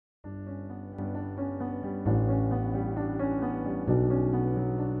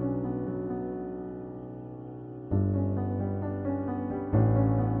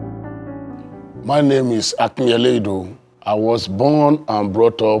My name is Akinyele. I was born and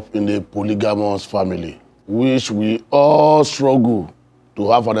brought up in a polygamous family, which we all struggle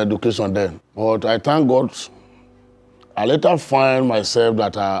to have an education then. But I thank God, I later find myself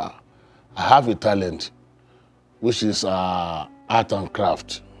that I have a talent, which is art and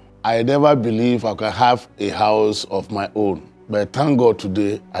craft. I never believe I can have a house of my own, but thank God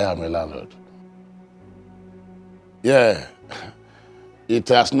today I am a landlord. Yeah, it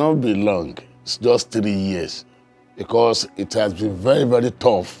has not been long. It's just 3 years because it has been very, very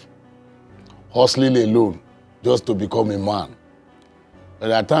tough hustling alone just to become a man.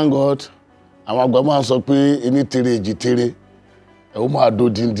 But I thank God, àwọn àgbà máa sọ pé ẹni tere èjì tere, ẹ ó máa dó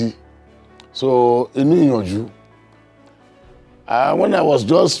díndín. So inú ìyànjú. When I was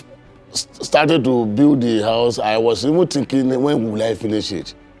just started to build the house, I was even thinking, when will I finish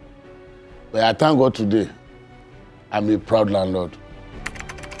it? But I thank God today, I'm a proud landlord.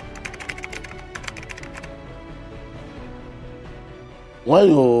 When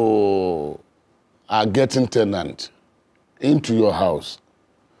you are getting tenant into your house,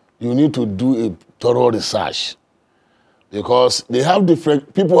 you need to do a thorough research because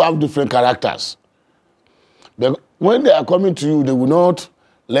people have different characters. But when they are coming to you, they will not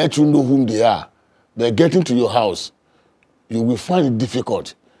let you know whom they are. They're getting to your house. You will find it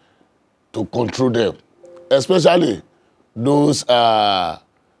difficult to control them, especially those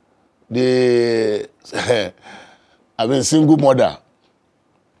single mother.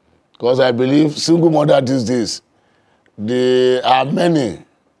 Because I believe single mother these days, there are many,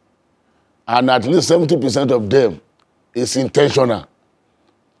 and at least 70% of them is intentional.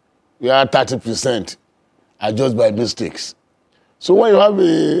 We are 30% are just by mistakes. So when you have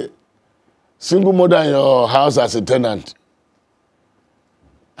a single mother in your house as a tenant,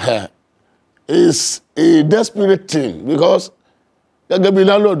 it's a desperate thing because gẹ́gẹ́ bí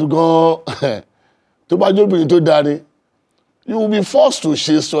landlord gan tó bá jẹ́ obìnrin tó dárí, you will be forced to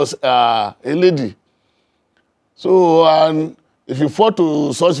chase a lady. So and if you fall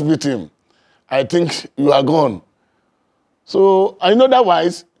to such victim, I think you are gone. So I know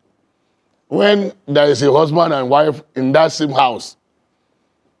otherwise, when there is a husband and wife in that same house,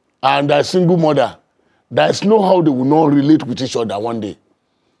 and a single mother, there is no how they will not relate with each other one day.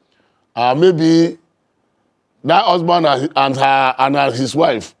 Maybe that husband and his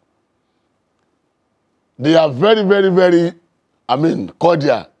wife, they are very, very, very,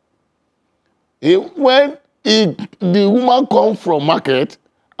 cordial. When the woman comes from market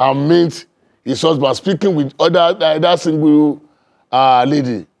and meets his husband speaking with that single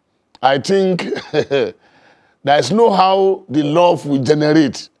lady, I think there is no how the love will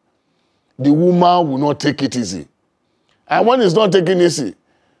generate. The woman will not take it easy. And when it's not taking easy,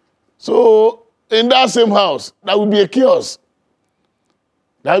 so in that same house, there will be a chaos.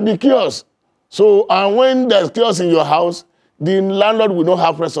 There will be chaos. So, and when there's chaos in your house, the landlord will not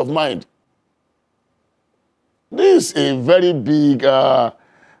have rest of mind. This is a very big,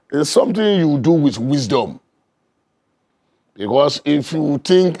 it's something you do with wisdom. Because if you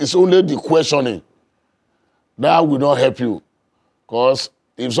think it's only the questioning, that will not help you. Because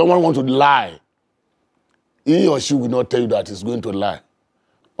if someone wants to lie, he or she will not tell you that he's going to lie.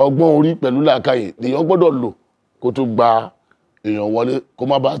 Ọgbọ́n orí pẹ̀lú làákàyè lèèyàn gbọ́dọ̀ lò kó tó gba èèyàn wọlé kó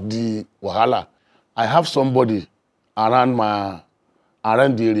má bàa di wàhálà. I have somebody around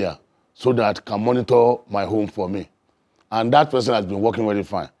the area so that can monitor my home for me. And that person has been working very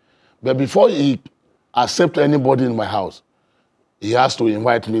fine. But before he accepts anybody in my house, he has to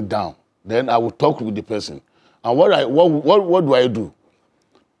invite me down. Then I will talk with the person. And what do I do?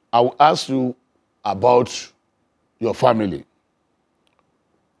 I will ask you about your family,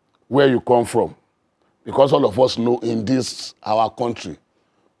 where you come from. Because all of us know in this, our country,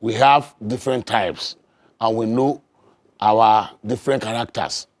 we have different types and we know our different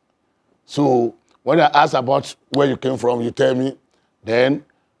characters. So when I ask about where you came from, you tell me. Then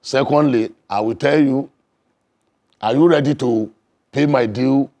secondly, I will tell you, are you ready to pay my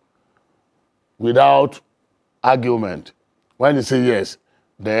due without argument? When you say yes,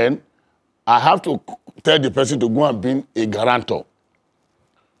 then I have to tell the person to go and be a guarantor.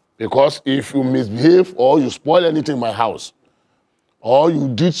 Because if you misbehave or you spoil anything in my house, or you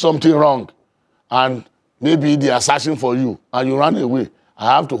did something wrong, and maybe they are searching for you, and you ran away,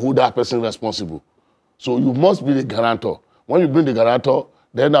 I have to hold that person responsible. So you must be the guarantor. When you bring the guarantor,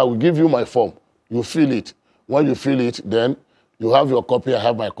 then I will give you my form. You fill it. When you fill it, then you have your copy, I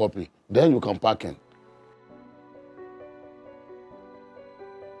have my copy. Then you can pack in.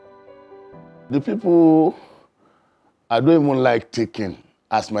 The people I don't even like taking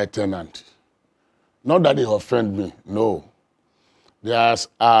as my tenant. Not that they offend me, no. There's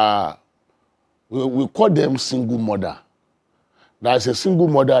We call them single mother. There's a single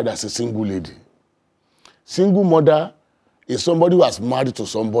mother, that's a single lady. Single mother is somebody who has married to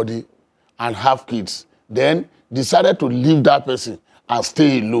somebody and have kids, then decided to leave that person and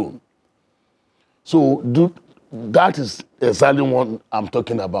stay alone. So that is exactly what I'm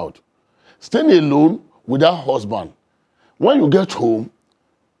talking about. Staying alone without husband. When you get home,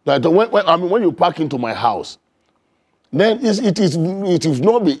 when you park into my house, then it is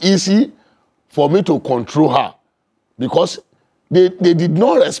not be easy for me to control her because they did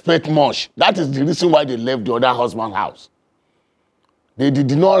not respect much. That is the reason why they left the other husband's house. They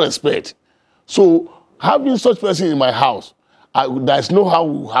did not respect. So having such person in my house, there's no how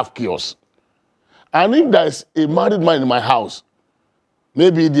we have chaos. And if there's a married man in my house,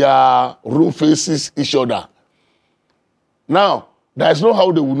 maybe their room faces each other. Now, there's no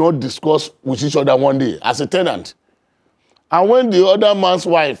how they will not discuss with each other one day as a tenant. And when the other man's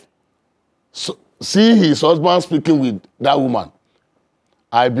wife see his husband speaking with that woman,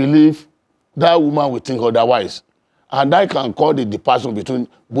 I believe that woman will think otherwise. And that can cause the depression between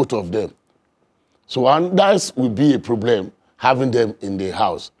both of them. So and that will be a problem, having them in the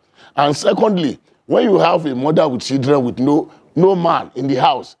house. And secondly, when you have a mother with children with no man in the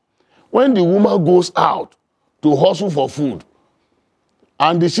house, when the woman goes out to hustle for food,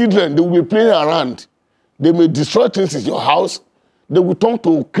 and the children, they will be playing around, they may destroy things in your house, they will turn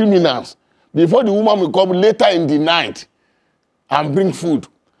to criminals before the woman will come later in the night and bring food.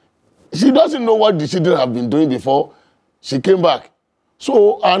 She doesn't know what the children have been doing before she came back.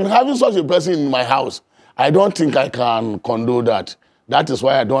 So, and having such a person in my house, I don't think I can condone that. That is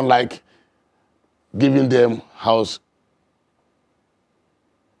why I don't like giving them house.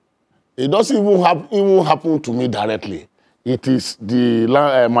 It doesn't even happen to me directly. It is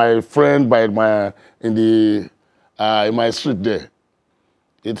my friend in my street there.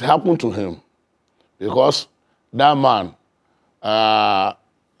 It happened to him because that man,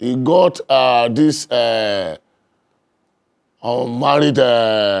 he got this unmarried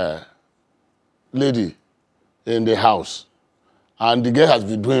lady in the house, and the girl has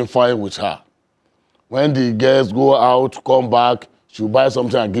been doing fine with her. When the girls go out, come back, she'll buy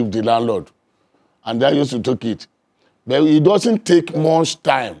something and give the landlord, and they used to take it. But it doesn't take much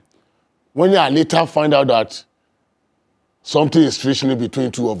time when you later find out that something is fishy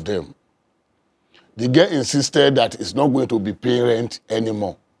between two of them. The girl insisted that it's not going to be paying rent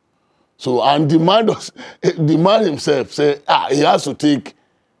anymore. So, and the man himself said, he has to take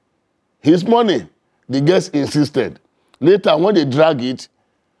his money. The girl insisted. Later, when they drag it,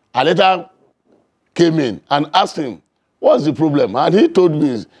 I later came in and asked him, what's the problem? And he told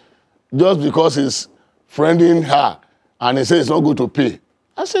me, just because he's friending her, and he said it's not going to pay.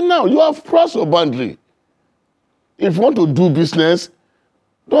 I said, now, you have crossed your boundary. If you want to do business,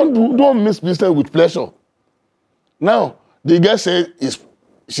 don't mix business with pleasure. Now, the girl said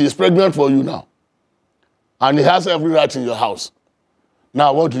she's pregnant for you now. And he has every right in your house.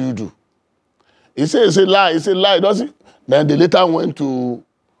 Now, what do? He said it's a lie. It's a lie. Doesn't. Then they later went to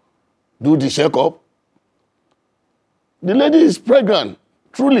do the checkup. The lady is pregnant,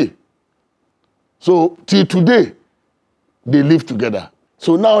 truly. So, till today, they live together.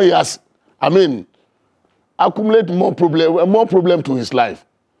 So now he has, accumulate more problem to his life.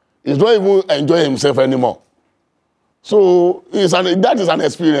 He's not even enjoying himself anymore. So that is an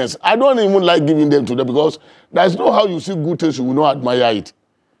experience. I don't even like giving them to them because there's no how you see good things, you will not admire it.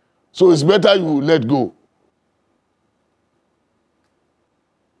 So it's better you let go.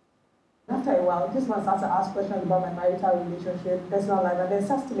 After a while, this man starts to ask questions about my marital relationship, personal life, and then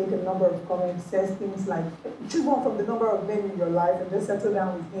starts to make a number of comments, says things like, choose one from the number of men in your life and just settle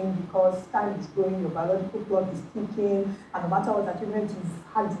down with him because time is going, your biological clock is ticking, and no matter what achievement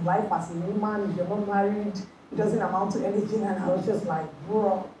you've had in life as a woman, if you're not married, it doesn't amount to anything. And I was just like,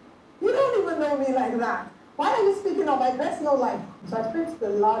 bro, you don't even know me like that. Why are you speaking of my personal life? So I spent the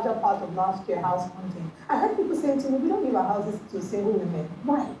larger part of last year house hunting. I heard people saying to me, we don't give our houses to single women.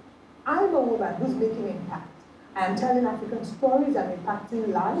 Why? I'm a woman who's making impact. I am telling African stories, I'm impacting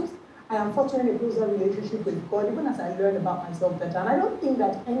lives. I am fortunate a closer relationship with God, even as I learn about myself better. And I don't think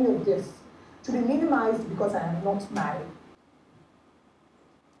that any of this should be minimized because I am not married.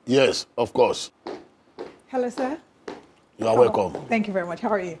 Yes, of course. Hello, sir. You are welcome. Thank you very much. How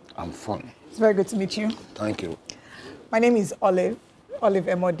are you? I'm fine. It's very good to meet you. Thank you. My name is Olive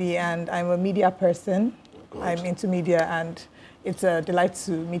Emodi, and I'm a media person. Good. I'm into media, and it's a delight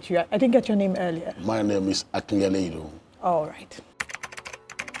to meet you. I didn't get your name earlier. My name is Akinyele. All right.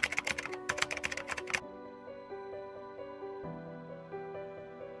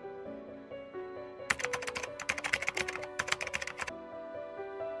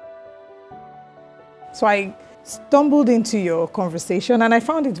 So I stumbled into your conversation and I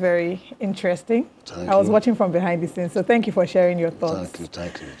found it very interesting. I was watching from behind the scenes, so thank you for sharing your thoughts.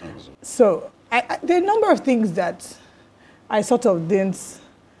 Thank you. So there are a number of things that I sort of didn't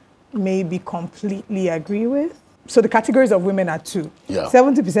maybe completely agree with. So the categories of women are two. Yeah.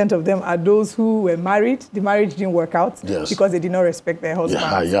 70% of them are those who were married. The marriage didn't work out because they did not respect their husband.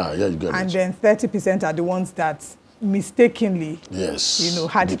 Yeah, you get and it. then 30% are the ones that mistakenly,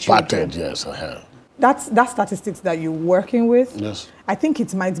 had departed. children. Yes, I have. That's statistics that you're working with. Yes. I think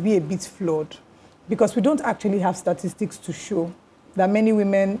it might be a bit flawed because we don't actually have statistics to show that many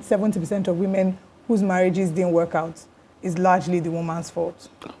women, 70% of women whose marriages didn't work out, is largely the woman's fault.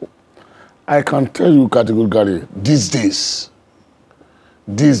 I can tell you categorically, these days,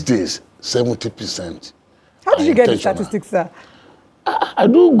 70%. How did you get the statistics, sir? I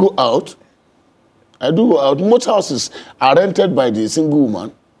do go out. Most houses are rented by the single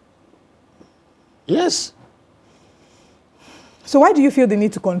woman. Yes. So why do you feel the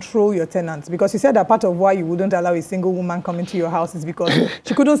need to control your tenants? Because you said that part of why you wouldn't allow a single woman come into your house is because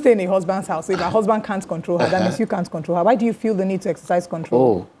she couldn't stay in a husband's house. So if her husband can't control her, that means you can't control her. Why do you feel the need to exercise control?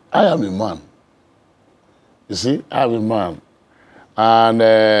 Oh, I am a man. You see, I am a man. And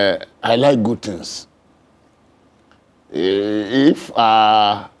I like good things. If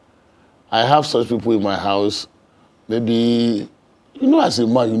I have such people in my house, maybe, as a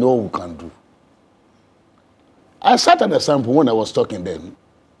man, you know what we can do. I set an example when I was talking then.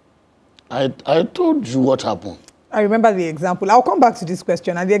 I told you what happened. I remember the example. I'll come back to this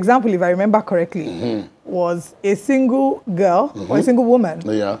question. And the example, if I remember correctly, was a single girl or a single woman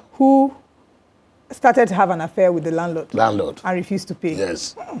who started to have an affair with the landlord. And refused to pay.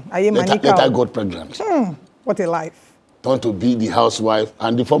 Yes. Later got pregnant. What a life. Turned to be the housewife,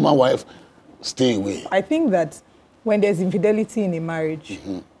 and the former wife stay away. I think that when there's infidelity in a marriage,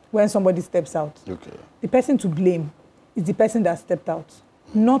 when somebody steps out, the person to blame is the person that stepped out,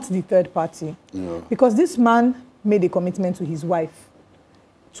 not the third party. Because this man made a commitment to his wife,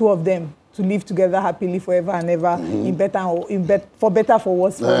 two of them, to live together happily forever and ever, for better, for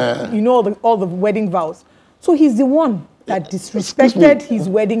worse, for, all the wedding vows. So he's the one that disrespected his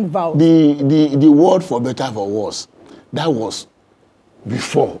wedding vows. The word for better, for worse, that was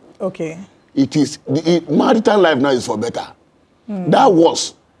before. Okay. It is, marital life now is for better. That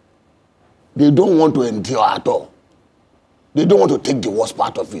was, they don't want to endure at all. They don't want to take the worst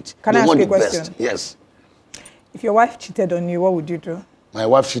part of it. Can they I ask want you a the question? best. Yes. If your wife cheated on you, what would you do? My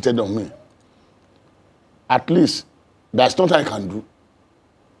wife cheated on me. At least, there's nothing I can do.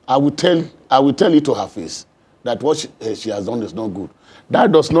 I will tell it to her face that what she has done is not good.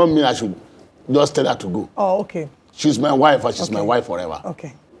 That does not mean I should just tell her to go. Oh, okay. She's my wife, and she's my wife forever.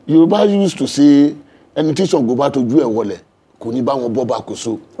 Okay. Yoruba used to say, anything shall go back to do a wole.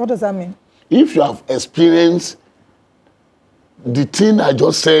 What does that mean? If you have experienced the thing I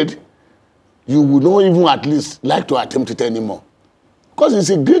just said, you will not even at least like to attempt it anymore. Because it's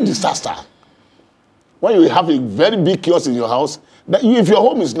a great disaster. When you have a very big chaos in your house, if your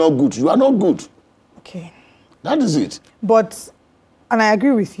home is not good, you are not good. Okay. That is it. But, and I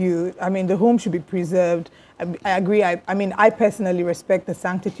agree with you, I mean, the home should be preserved. I agree. I personally respect the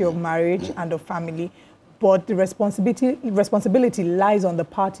sanctity of marriage and of family, but the responsibility lies on the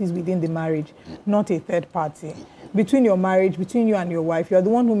parties within the marriage, not a third party. Between your marriage, between you and your wife, you are the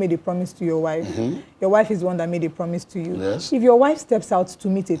one who made a promise to your wife. Your wife is the one that made a promise to you. Yes. If your wife steps out to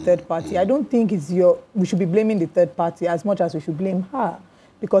meet a third party, I don't think we should be blaming the third party as much as we should blame her,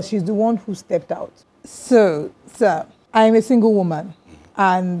 because she's the one who stepped out. So, sir, I am a single woman,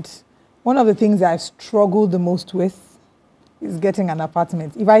 and one of the things I've struggled the most with is getting an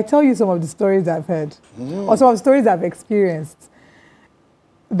apartment. If I tell you some of the stories I've heard, or some of the stories I've experienced,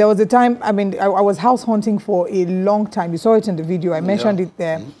 there was a time, I was house hunting for a long time. You saw it in the video, I mentioned it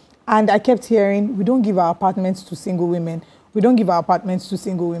there. And I kept hearing, we don't give our apartments to single women. We don't give our apartments to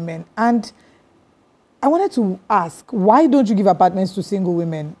single women. And I wanted to ask, why don't you give apartments to single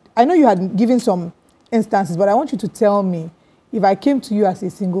women? I know you had given some instances, but I want you to tell me, if I came to you as a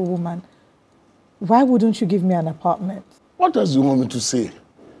single woman, why wouldn't you give me an apartment? What else do you want me to say?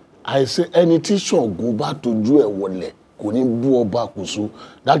 I say, any teacher go back to do a wole.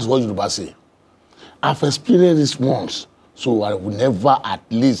 That's what you say. I've experienced this once, so I will never at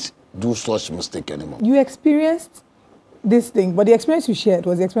least do such mistake anymore. You experienced this thing, but the experience you shared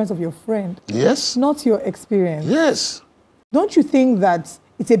was the experience of your friend. Yes. Not your experience. Yes. Don't you think that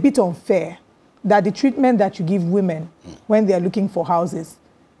it's a bit unfair that the treatment that you give women when they are looking for houses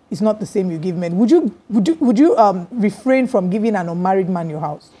is not the same you give men? Would you refrain from giving an unmarried man your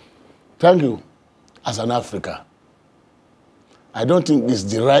house? Thank you. As an African, I don't think it's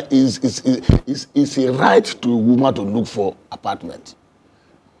the right, it's a right to a woman to look for apartment.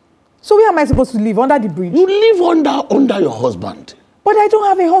 So where am I supposed to live? Under the bridge? You live under your husband. But I don't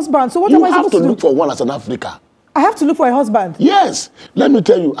have a husband, so what am I supposed to do? You have to look for one as an African. I have to look for a husband? Yes. Let me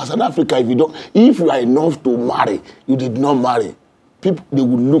tell you, as an African, if you are enough to marry, you did not marry, people, they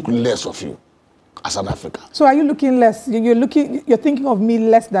will look less of you as an African. So are you looking less? You're thinking of me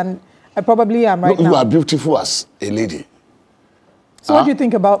less than I probably am right now? You are beautiful as a lady. So what do you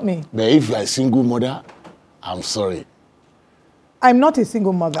think about me? But if you are a single mother, I'm sorry. I'm not a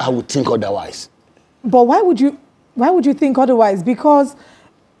single mother. I would think otherwise. But why would you think otherwise? Because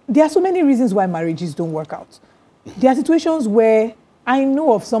there are so many reasons why marriages don't work out. There are situations where I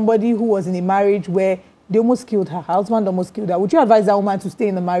know of somebody who was in a marriage where they almost killed her husband, almost killed her. Would you advise that woman to stay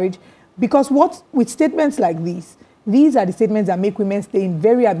in the marriage? Because with statements like these are the statements that make women stay in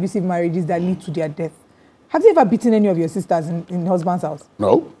very abusive marriages that lead to their death. Have you ever beaten any of your sisters in husband's house?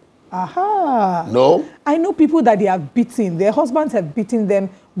 No. Aha. No. I know people that they have beaten. Their husbands have beaten them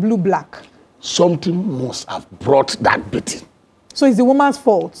blue-black. Something must have brought that beating. So it's the woman's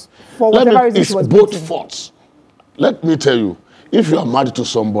fault for whatever reason she was beaten? It's both faults. Let me tell you, if you are married to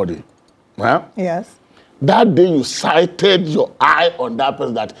somebody, yes, that day you sighted your eye on that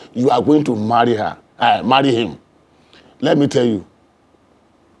person that you are going to marry him. Let me tell you,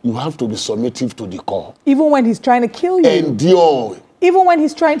 you have to be submissive to the call. Even when he's trying to kill you? Endure. Even when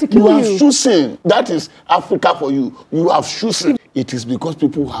he's trying to kill you? You have chosen. That is Africa for you. You have chosen. It is because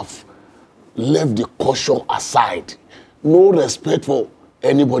people have left the caution aside. No respect for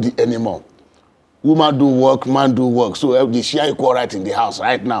anybody anymore. Woman do work, man do work. So they share equal right in the house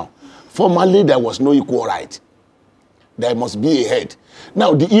right now. Formerly, there was no equal right. There must be a head.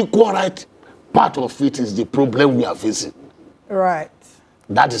 Now, the equal right part of it is the problem we are facing. Right.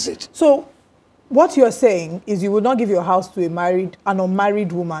 That is it. So, what you're saying is you would not give your house to an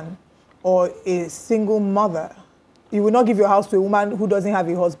unmarried woman or a single mother. You would not give your house to a woman who doesn't have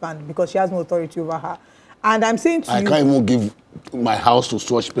a husband because she has no authority over her. And I'm saying to you... I can't even give my house to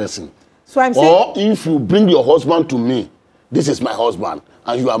such person. So I'm saying... Or if you bring your husband to me, this is my husband,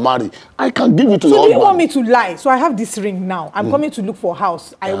 and you are married, I can give it to your husband. So do you want me to lie? So I have this ring now. I'm coming to look for a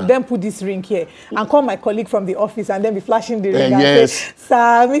house. I will then put this ring here and call my colleague from the office and then be flashing the ring and say,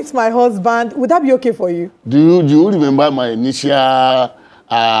 sir, meet my husband. Would that be okay for you? Do you remember my initial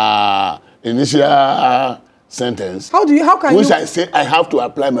sentence? How can Which I say I have to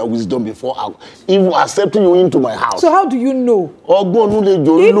apply my wisdom before even accepting you into my house. So how do you know?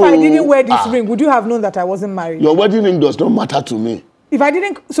 If I didn't wear this ring, would you have known that I wasn't married? Your wedding ring does not matter to me. If I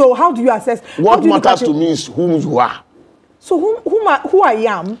didn't, so how do you assess? What matters to me is whom you are. So who I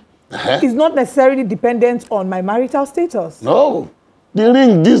am is not necessarily dependent on my marital status. No. The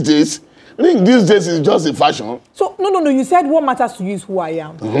ring these days is just a fashion. So, no. You said what matters to you is who I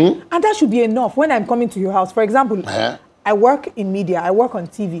am. And that should be enough when I'm coming to your house. For example, I work in media. I work on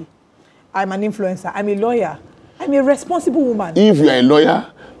TV. I'm an influencer. I'm a lawyer. I'm a responsible woman. If you are a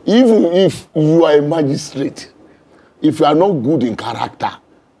lawyer, even if you are a magistrate, if you are not good in character,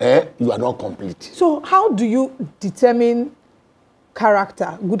 you are not complete. So how do you determine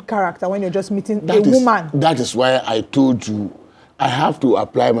character, good character, when you're just meeting a woman? That is why I told you I have to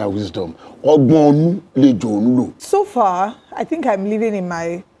apply my wisdom. So far, I think I'm living in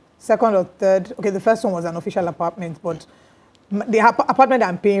my second or third. Okay, the first one was an official apartment, but the apartment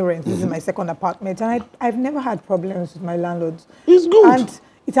I'm paying rent, this is my second apartment, and I've never had problems with my landlords. It's good. And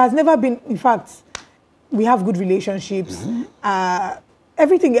it has never been, in fact, we have good relationships.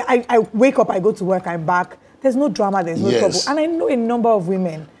 Everything, I wake up, I go to work, I'm back. There's no drama, there's no trouble. And I know a number of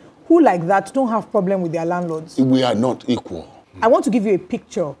women who, like that, don't have problem with their landlords. We are not equal. I want to give you a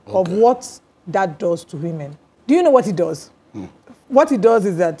picture of what that does to women. Do you know what it does? What it does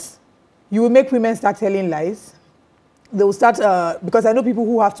is that you will make women start telling lies. They will start, because I know people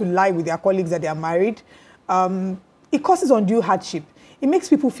who have to lie with their colleagues that they are married. It causes undue hardship. It makes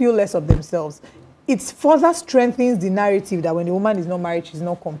people feel less of themselves. It further strengthens the narrative that when a woman is not married, she's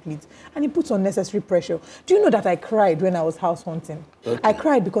not complete. And it puts unnecessary pressure. Do you know that I cried when I was house hunting? I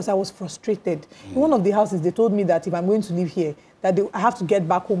cried because I was frustrated. In one of the houses, they told me that if I'm going to live here, that I have to get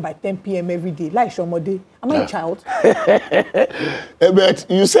back home by 10 p.m. every day. Like Shomode. Am I a child? But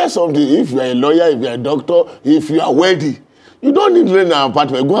you said something. If you're a lawyer, if you're a doctor, if you are wealthy, you don't need to rent an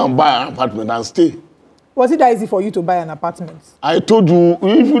apartment. Go and buy an apartment and stay. Was it that easy for you to buy an apartment? I told you,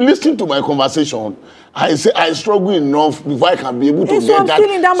 if you listen to my conversation, I say I struggle enough before I can be able to get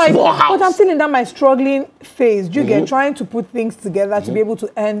that small house. But I'm still in that my struggling phase. You get trying to put things together to be able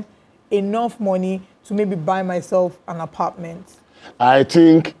to earn enough money to maybe buy myself an apartment. I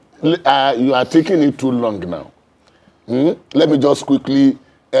think you are taking it too long now. Let me just quickly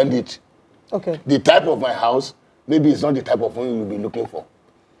end it. Okay. The type of my house, maybe it's not the type of home you'll be looking for.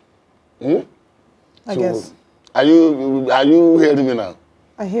 I guess. Are you hearing me now?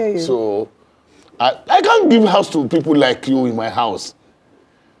 I hear you. So I can't give house to people like you in my house.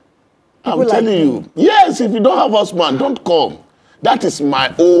 People I'm telling like you. Yes, if you don't have husband, don't come. That is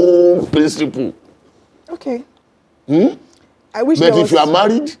my own principle. Okay. I wish But there if you are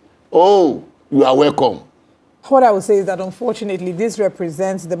married, you are welcome. What I would say is that unfortunately, this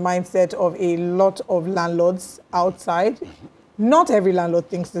represents the mindset of a lot of landlords outside. Not every landlord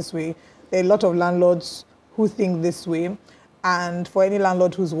thinks this way. There are a lot of landlords who think this way. And for any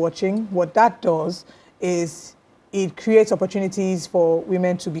landlord who's watching, what that does is it creates opportunities for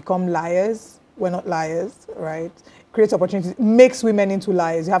women to become liars. We're not liars, right? Creates opportunities, makes women into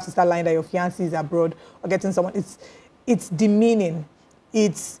liars. You have to start lying that your fiancé is abroad or getting someone. It's demeaning.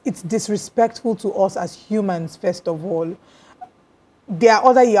 It's disrespectful to us as humans, first of all. There are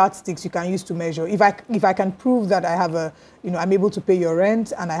other yardsticks you can use to measure. If I can prove that I have I'm able to pay your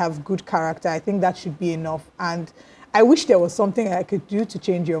rent and I have good character, I think that should be enough. And I wish there was something I could do to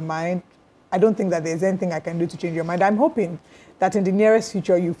change your mind. I don't think that there's anything I can do to change your mind. I'm hoping that in the nearest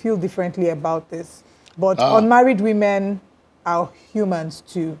future you feel differently about this. But unmarried women are humans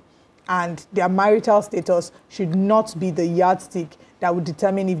too. And their marital status should not be the yardstick that would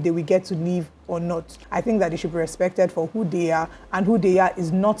determine if they will get to live or not. I think that they should be respected for who they are, and who they are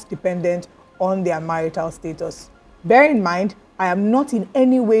is not dependent on their marital status. Bear in mind, I am not in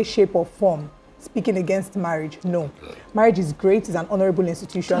any way, shape, or form speaking against marriage. No. Marriage is great, it's an honorable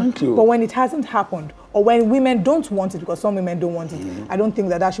institution. Thank you. But when it hasn't happened, or when women don't want it, because some women don't want it, I don't think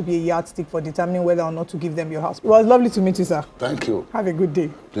that should be a yardstick for determining whether or not to give them your house. It was lovely to meet you, sir. Thank you. Have a good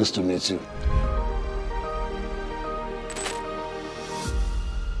day. Nice to meet you.